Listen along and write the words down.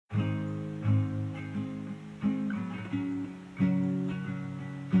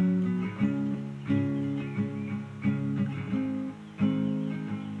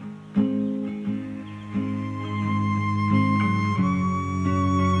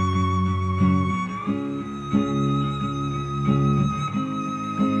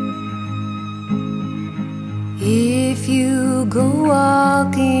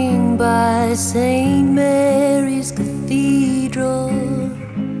by St. Mary's Cathedral,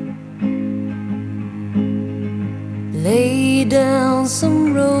 lay down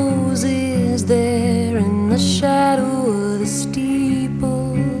some roses there in the shadow of the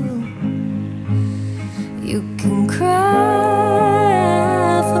steeple. You can cry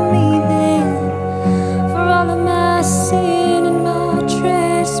for me then, for all of my sin and my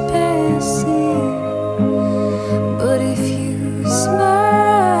trespassing. But if you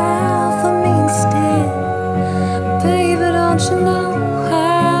smile for me instead, baby, don't you know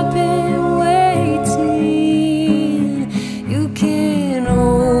I've been waiting? You can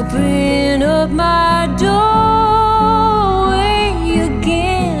open up my doorway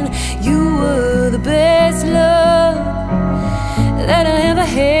again. You were the best love that I ever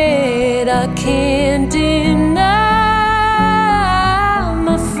had. I can't deny,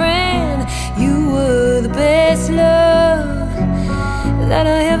 my friend, you were the best love that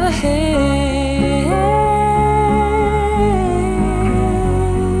I ever had.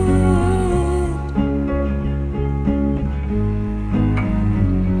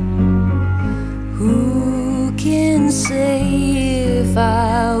 Who can say if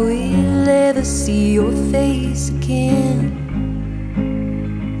I will ever see your face again?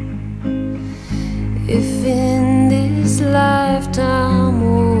 If in this lifetime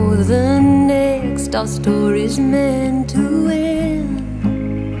or the next our story's meant to end.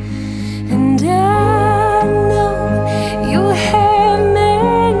 And I know you have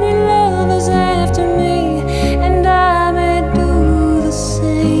many lovers after me, and I may do the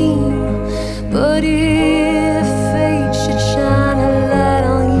same. But if fate should shine a light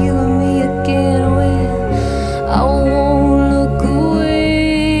on you and me again, well, I won't look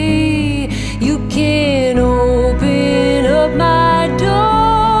away. You can open up my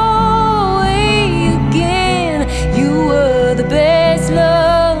doorway again. You were the best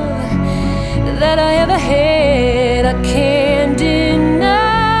love that I ever had. I can't deny,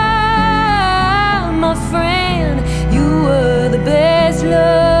 my friend, you were the best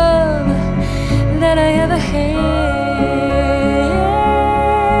love that I ever had.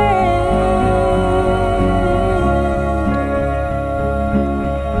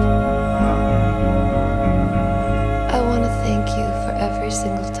 I want to thank you for every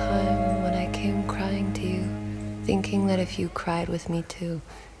single time when I came crying to you, thinking that if you cried with me too,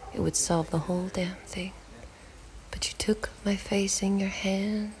 it would solve the whole damn thing. But you took my face in your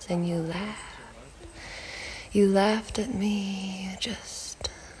hands and you laughed. You laughed at me, you just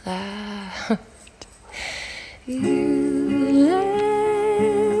laughed. You laughed,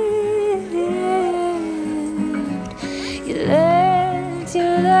 you laughed, you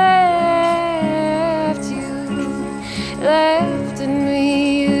laughed, you laughed at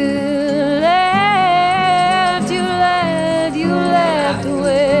me. You laughed, you laughed, you laughed.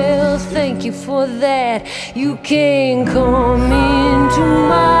 Well, thank you for that. You can come into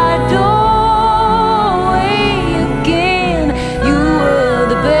my doorway again. You were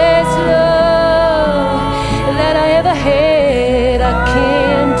the best love that I ever had. I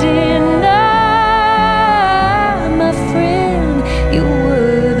can't deny, my friend, you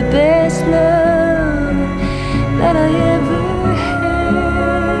were the best love that I ever had.